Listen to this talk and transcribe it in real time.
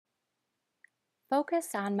Focus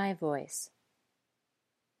on my voice.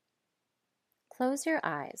 Close your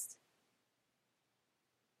eyes.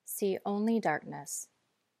 See only darkness.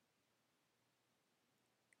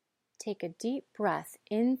 Take a deep breath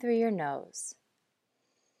in through your nose.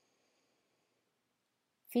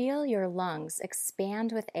 Feel your lungs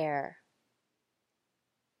expand with air.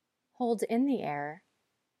 Hold in the air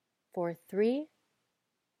for 3,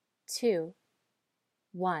 2,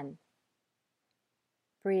 1.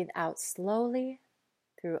 Breathe out slowly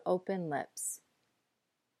through open lips.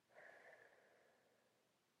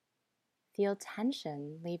 Feel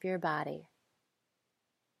tension leave your body.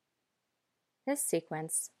 This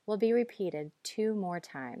sequence will be repeated 2 more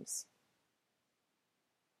times.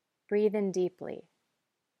 Breathe in deeply.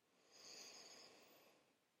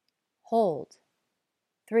 Hold.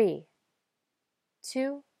 3,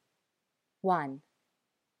 2, 1.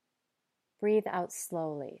 Breathe out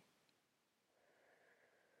slowly.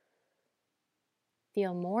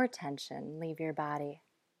 Feel more tension leave your body.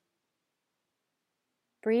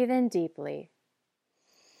 Breathe in deeply.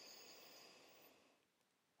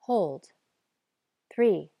 Hold.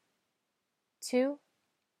 3, 2,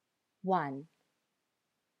 1.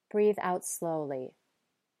 Breathe out slowly.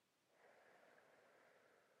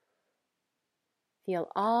 Feel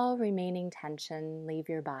all remaining tension leave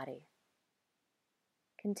your body.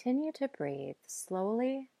 Continue to breathe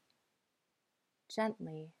slowly,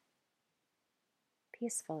 gently,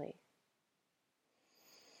 peacefully.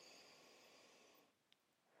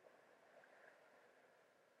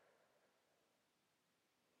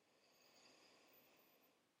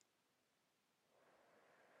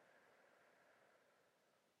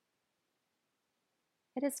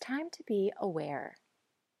 It is time to be aware.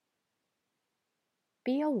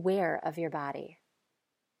 Be aware of your body.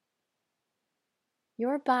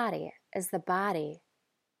 Your body is the body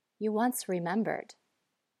you once remembered.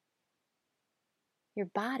 Your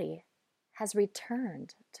body has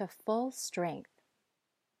returned to full strength.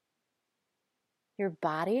 Your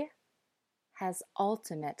body has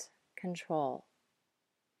ultimate control.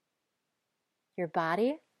 Your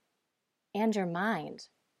body and your mind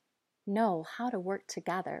know how to work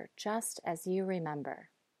together just as you remember.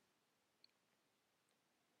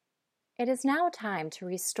 It is now time to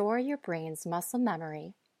restore your brain's muscle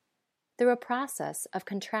memory through a process of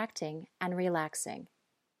contracting and relaxing,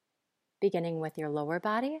 beginning with your lower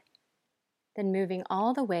body, then moving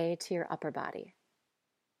all the way to your upper body.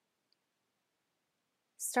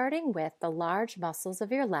 Starting with the large muscles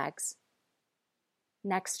of your legs,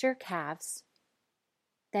 next your calves,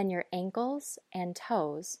 then your ankles and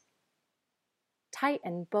toes.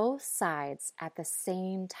 Tighten both sides at the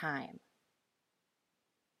same time.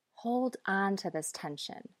 Hold on to this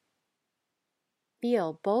tension.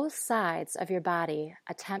 Feel both sides of your body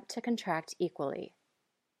attempt to contract equally.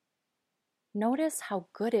 Notice how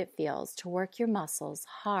good it feels to work your muscles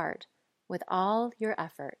hard with all your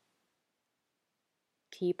effort.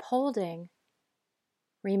 Keep holding.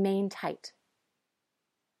 Remain tight.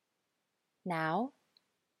 Now,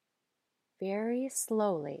 very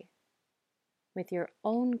slowly, with your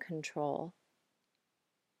own control,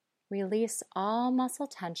 release all muscle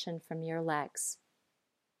tension from your legs.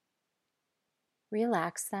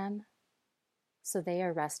 Relax them so they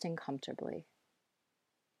are resting comfortably.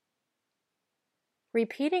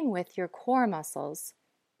 Repeating with your core muscles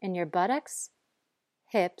in your buttocks,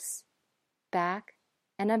 hips, back,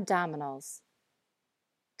 and abdominals.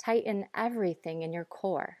 Tighten everything in your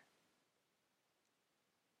core.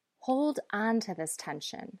 Hold on to this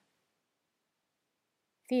tension.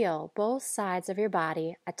 Feel both sides of your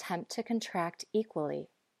body attempt to contract equally.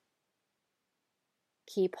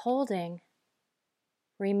 Keep holding.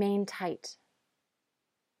 Remain tight.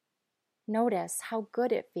 Notice how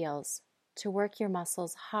good it feels to work your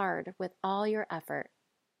muscles hard with all your effort.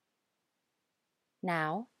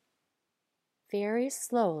 Now, very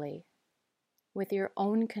slowly, with your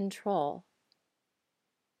own control,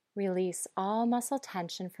 release all muscle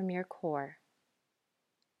tension from your core.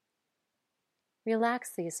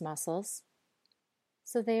 Relax these muscles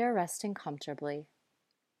so they are resting comfortably.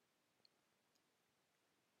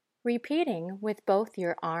 Repeating with both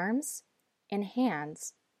your arms and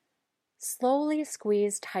hands, slowly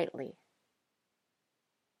squeeze tightly.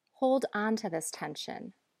 Hold on to this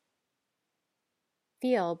tension.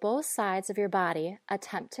 Feel both sides of your body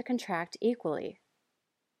attempt to contract equally.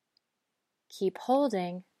 Keep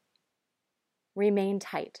holding. Remain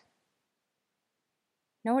tight.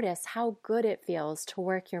 Notice how good it feels to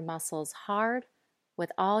work your muscles hard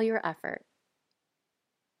with all your effort.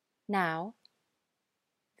 Now,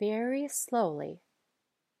 very slowly,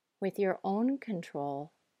 with your own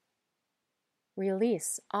control,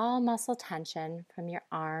 Release all muscle tension from your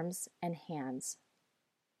arms and hands.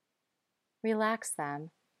 Relax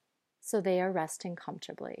them so they are resting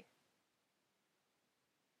comfortably.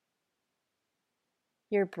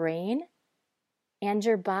 Your brain and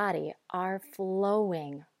your body are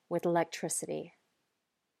flowing with electricity.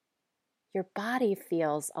 Your body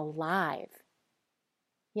feels alive,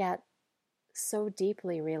 yet so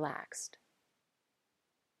deeply relaxed.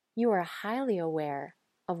 You are highly aware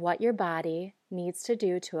of what your body needs to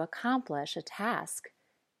do to accomplish a task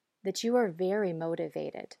that you are very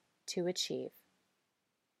motivated to achieve.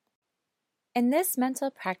 In this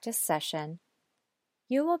mental practice session,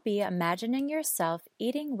 you will be imagining yourself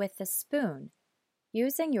eating with a spoon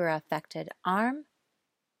using your affected arm,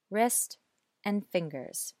 wrist, and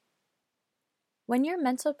fingers. When your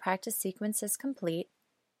mental practice sequence is complete,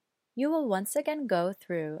 you will once again go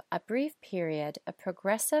through a brief period of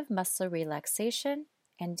progressive muscle relaxation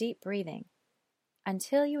and deep breathing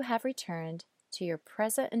until you have returned to your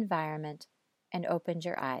present environment and opened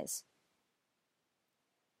your eyes.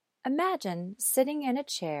 Imagine sitting in a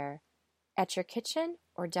chair at your kitchen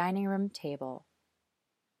or dining room table.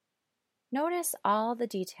 Notice all the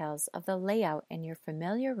details of the layout in your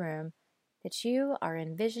familiar room that you are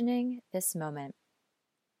envisioning this moment.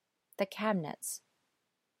 The cabinets,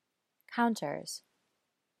 counters,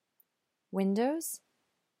 windows,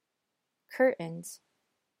 curtains,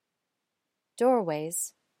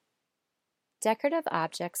 doorways, decorative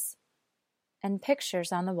objects, and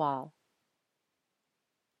pictures on the wall.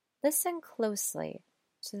 Listen closely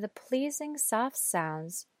to the pleasing soft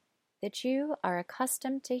sounds that you are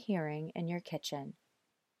accustomed to hearing in your kitchen.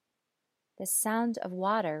 The sound of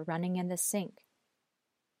water running in the sink.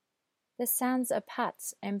 The sounds of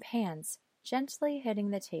pots and pans gently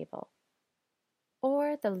hitting the table.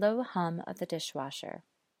 Or the low hum of the dishwasher.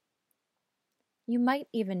 You might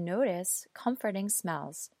even notice comforting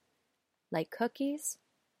smells, like cookies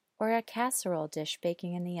or a casserole dish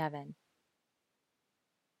baking in the oven.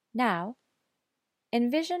 Now,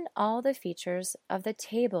 envision all the features of the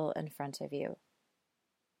table in front of you.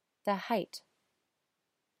 The height,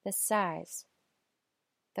 the size,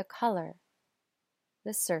 the color,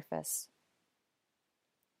 the surface.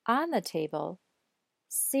 On the table,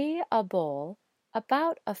 see a bowl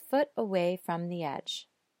about a foot away from the edge.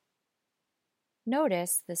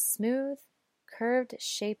 Notice the smooth, curved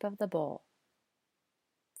shape of the bowl,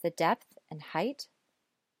 the depth and height,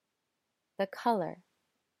 the color,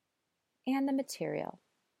 and the material.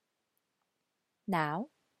 Now,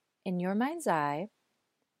 in your mind's eye,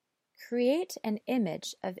 create an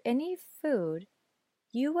image of any food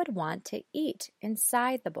you would want to eat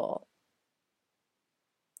inside the bowl.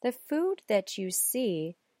 The food that you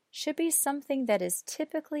see should be something that is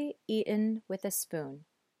typically eaten with a spoon.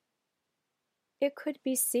 It could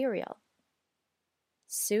be cereal,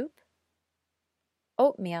 soup,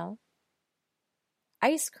 oatmeal,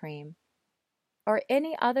 ice cream, or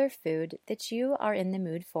any other food that you are in the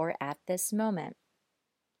mood for at this moment.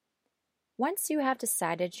 Once you have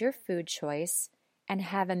decided your food choice and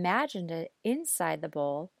have imagined it inside the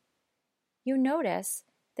bowl, you notice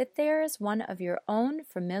that there is one of your own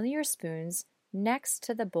familiar spoons next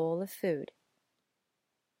to the bowl of food.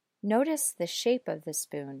 Notice the shape of the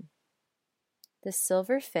spoon, the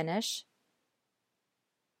silver finish,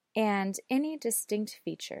 and any distinct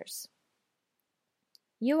features.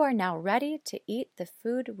 You are now ready to eat the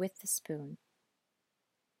food with the spoon.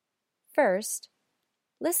 First,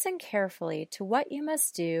 listen carefully to what you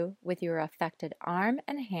must do with your affected arm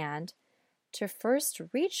and hand to first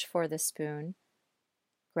reach for the spoon,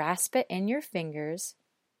 grasp it in your fingers,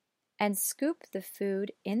 and scoop the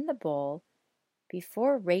food in the bowl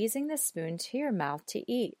before raising the spoon to your mouth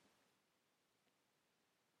to eat.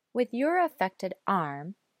 With your affected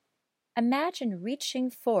arm, imagine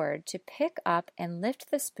reaching forward to pick up and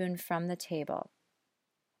lift the spoon from the table.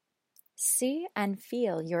 See and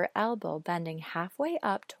feel your elbow bending halfway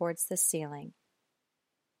up towards the ceiling.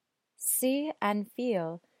 See and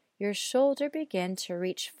feel your shoulder begin to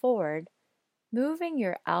reach forward, moving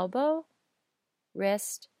your elbow,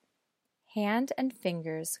 wrist, hand, and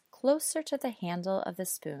fingers closer to the handle of the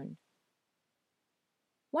spoon.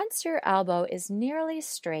 Once your elbow is nearly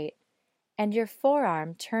straight and your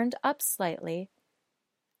forearm turned up slightly,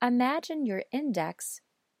 imagine your index,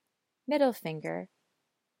 middle finger,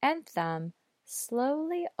 and thumb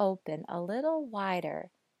slowly open a little wider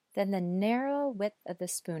than the narrow width of the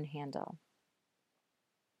spoon handle.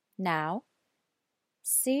 Now,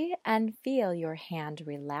 see and feel your hand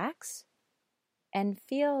relax and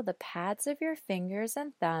feel the pads of your fingers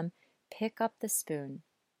and thumb pick up the spoon.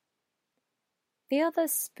 Feel the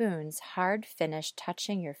spoon's hard finish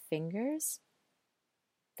touching your fingers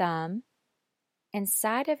thumb and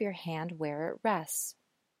side of your hand where it rests.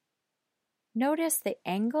 Notice the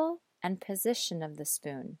angle and position of the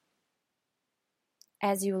spoon.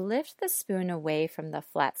 As you lift the spoon away from the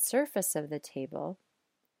flat surface of the table,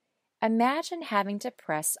 imagine having to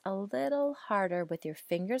press a little harder with your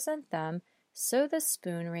fingers and thumb so the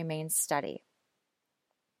spoon remains steady.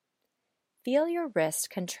 Feel your wrist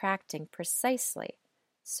contracting precisely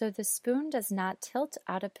so the spoon does not tilt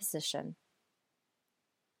out of position.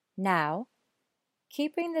 Now,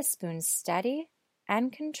 keeping the spoon steady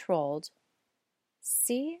and controlled,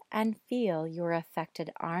 see and feel your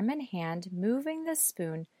affected arm and hand moving the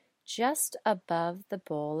spoon just above the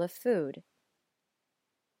bowl of food.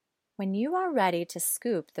 When you are ready to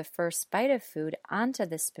scoop the first bite of food onto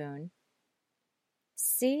the spoon,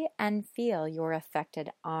 see and feel your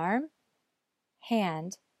affected arm,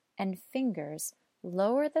 hand, and fingers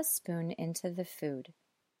lower the spoon into the food.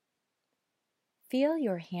 Feel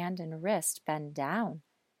your hand and wrist bend down,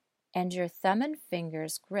 and your thumb and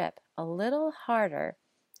fingers grip a little harder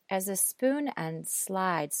as the spoon end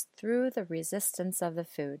slides through the resistance of the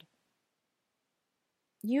food.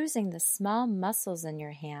 Using the small muscles in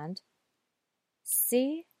your hand,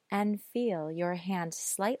 see and feel your hand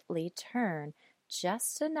slightly turn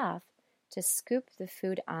just enough to scoop the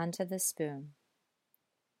food onto the spoon.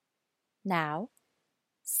 Now,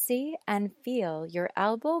 see and feel your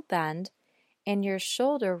elbow bend and your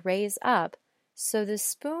shoulder raise up so the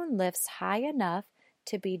spoon lifts high enough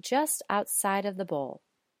to be just outside of the bowl.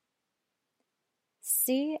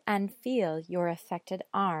 See and feel your affected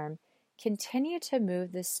arm continue to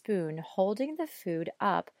move the spoon holding the food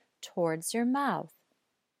up towards your mouth.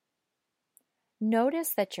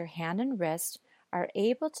 Notice that your hand and wrist are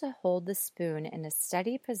able to hold the spoon in a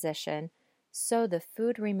steady position so the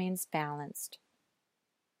food remains balanced.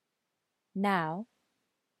 Now,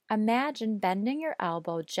 imagine bending your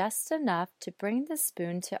elbow just enough to bring the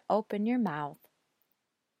spoon to open your mouth.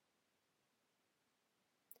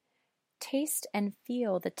 Taste and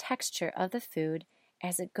feel the texture of the food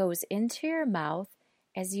as it goes into your mouth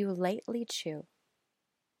as you lightly chew.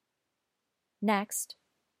 Next,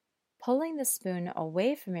 pulling the spoon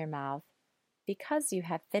away from your mouth because you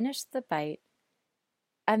have finished the bite,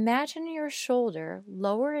 imagine your shoulder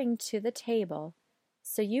lowering to the table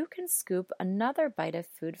so you can scoop another bite of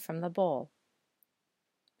food from the bowl.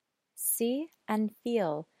 See and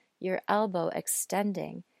feel your elbow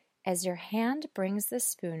extending as your hand brings the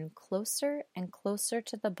spoon closer and closer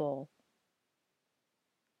to the bowl.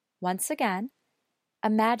 Once again,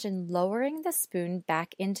 imagine lowering the spoon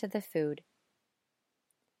back into the food.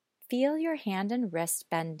 Feel your hand and wrist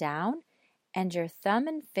bend down and your thumb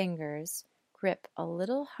and fingers grip a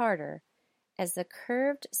little harder as the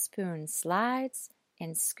curved spoon slides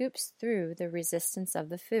and scoops through the resistance of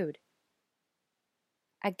the food.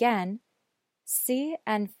 Again, see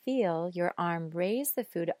and feel your arm raise the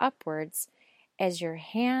food upwards as your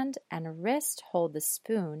hand and wrist hold the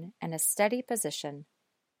spoon in a steady position.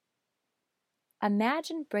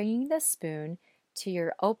 Imagine bringing the spoon to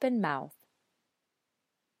your open mouth.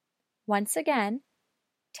 Once again,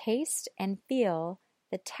 taste and feel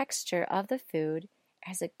the texture of the food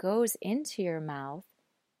as it goes into your mouth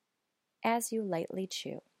as you lightly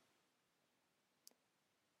chew.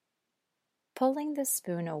 Pulling the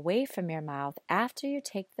spoon away from your mouth after you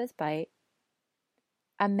take the bite,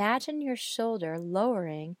 imagine your shoulder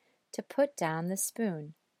lowering to put down the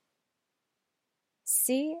spoon.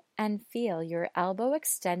 See and feel your elbow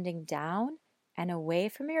extending down and away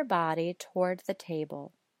from your body toward the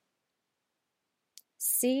table.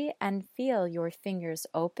 See and feel your fingers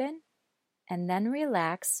open and then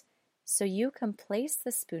relax so you can place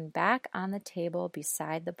the spoon back on the table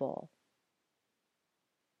beside the bowl.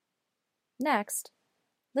 Next,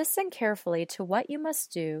 listen carefully to what you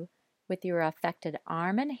must do with your affected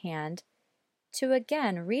arm and hand to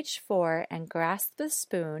again reach for and grasp the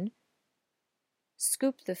spoon,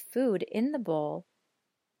 scoop the food in the bowl,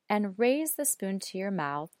 and raise the spoon to your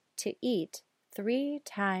mouth to eat 3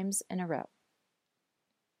 times in a row.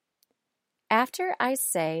 After I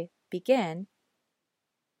say begin,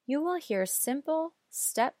 you will hear simple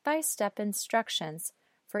step-by-step instructions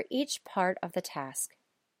for each part of the task.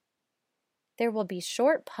 There will be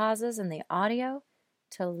short pauses in the audio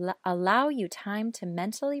to allow you time to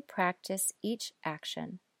mentally practice each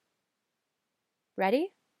action. Ready?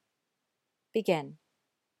 Begin.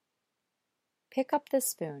 Pick up the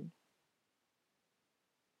spoon.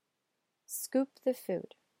 Scoop the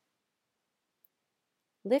food.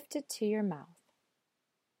 Lift it to your mouth.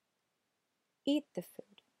 Eat the food.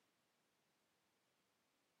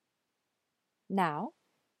 Now,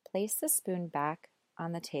 place the spoon back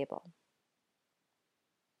on the table.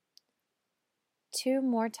 2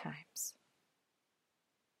 more times.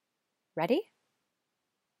 Ready?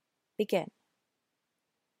 Begin.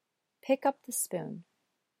 Pick up the spoon.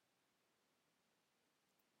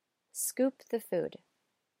 Scoop the food.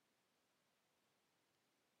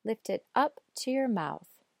 Lift it up to your mouth.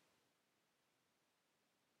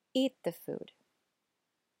 Eat the food.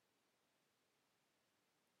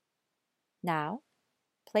 Now,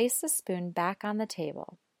 place the spoon back on the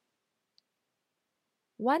table.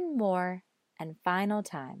 One more and final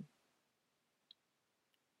time.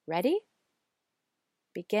 Ready?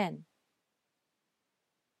 Begin.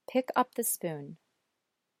 Pick up the spoon.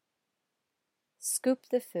 Scoop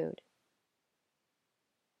the food.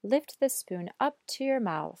 Lift the spoon up to your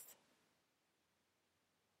mouth.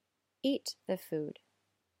 Eat the food.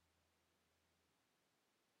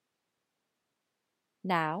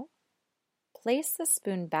 Now, place the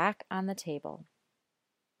spoon back on the table.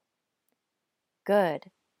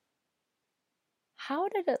 Good. How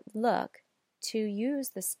did it look to use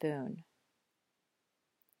the spoon?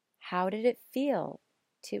 How did it feel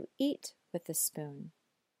to eat with the spoon?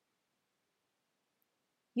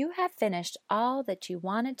 You have finished all that you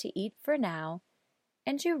wanted to eat for now,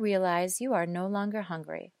 and you realize you are no longer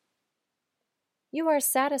hungry. You are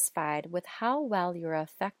satisfied with how well your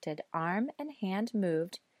affected arm and hand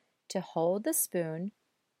moved to hold the spoon,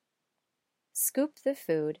 scoop the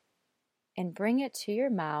food, and bring it to your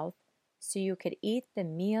mouth so you could eat the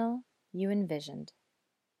meal you envisioned.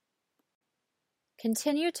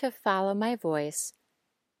 Continue to follow my voice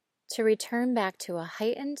to return back to a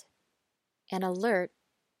heightened and alert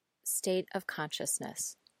state of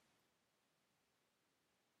consciousness.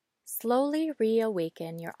 Slowly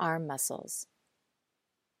reawaken your arm muscles.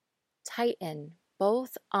 Tighten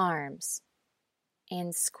both arms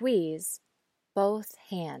and squeeze both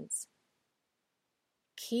hands.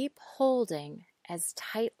 Keep holding as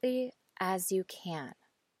tightly as you can.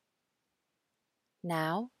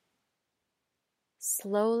 Now,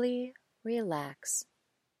 slowly relax,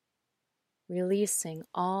 releasing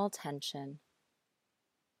all tension.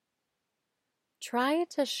 Try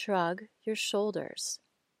to shrug your shoulders.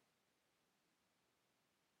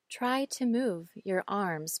 Try to move your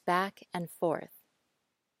arms back and forth.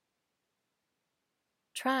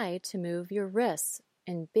 Try to move your wrists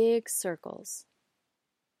in big circles.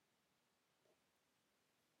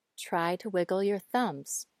 Try to wiggle your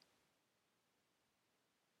thumbs.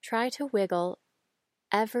 Try to wiggle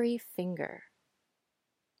every finger.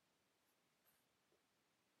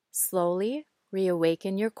 Slowly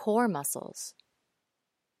reawaken your core muscles.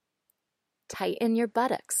 Tighten your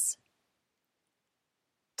buttocks.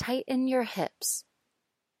 Tighten your hips.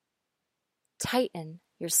 Tighten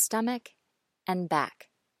your stomach and back.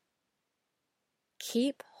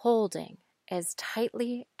 Keep holding as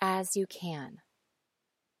tightly as you can.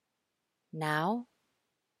 Now,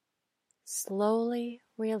 slowly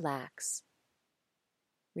relax,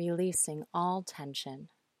 releasing all tension.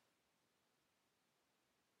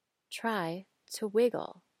 Try to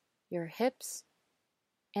wiggle your hips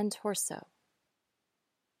and torso.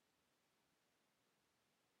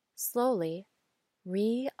 Slowly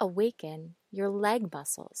reawaken your leg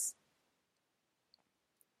muscles.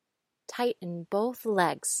 Tighten both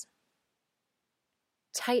legs.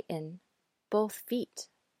 Tighten both feet.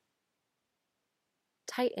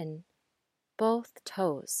 Tighten both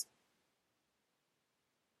toes.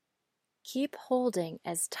 Keep holding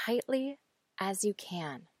as tightly as you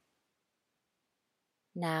can.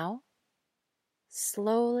 Now,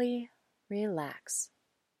 slowly relax,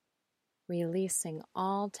 releasing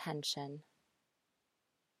all tension.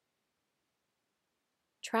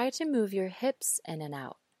 Try to move your hips in and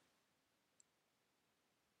out.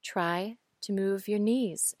 Try to move your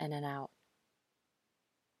knees in and out.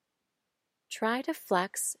 Try to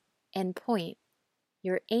flex and point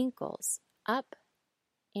your ankles up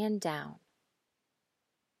and down.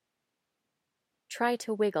 Try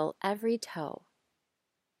to wiggle every toe.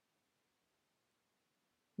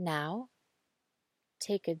 Now,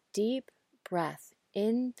 take a deep breath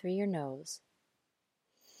in through your nose.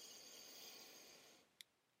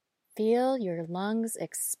 Feel your lungs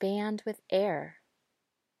expand with air.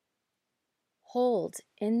 Hold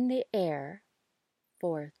in the air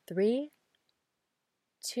for 3,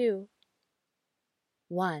 2,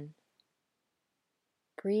 1.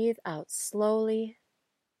 Breathe out slowly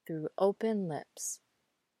through open lips.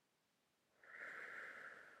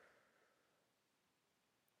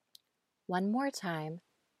 One more time.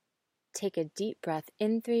 Take a deep breath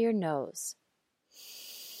in through your nose.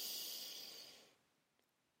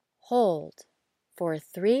 Hold for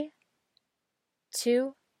 3,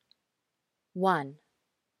 2, 1.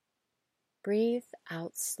 Breathe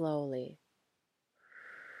out slowly.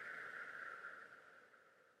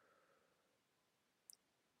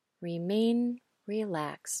 Remain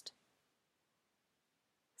relaxed,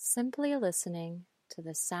 simply listening to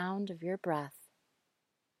the sound of your breath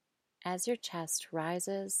as your chest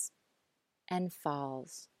rises and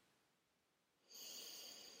falls.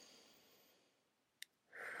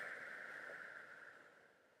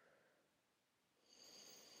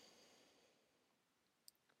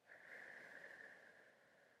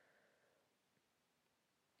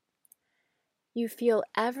 You feel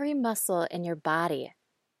every muscle in your body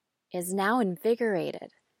is now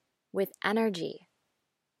invigorated with energy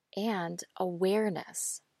and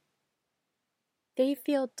awareness. They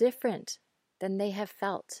feel different than they have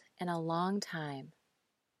felt in a long time.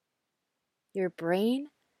 Your brain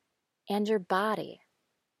and your body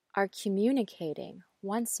are communicating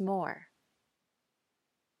once more.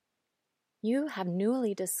 You have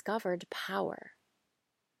newly discovered power.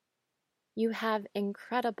 You have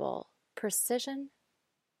incredible precision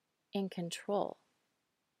and control.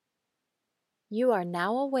 You are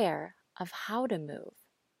now aware of how to move,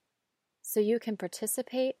 so you can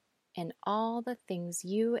participate in all the things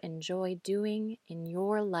you enjoy doing in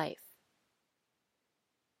your life.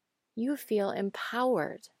 You feel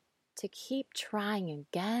empowered to keep trying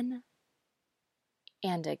again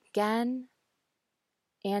and again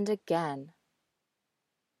and again.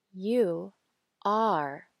 You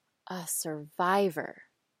are a survivor.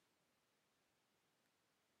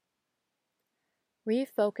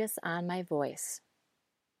 Refocus on my voice.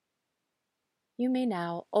 You may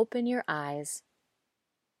now open your eyes,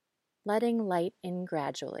 letting light in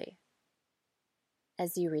gradually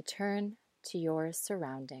as you return to your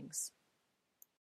surroundings.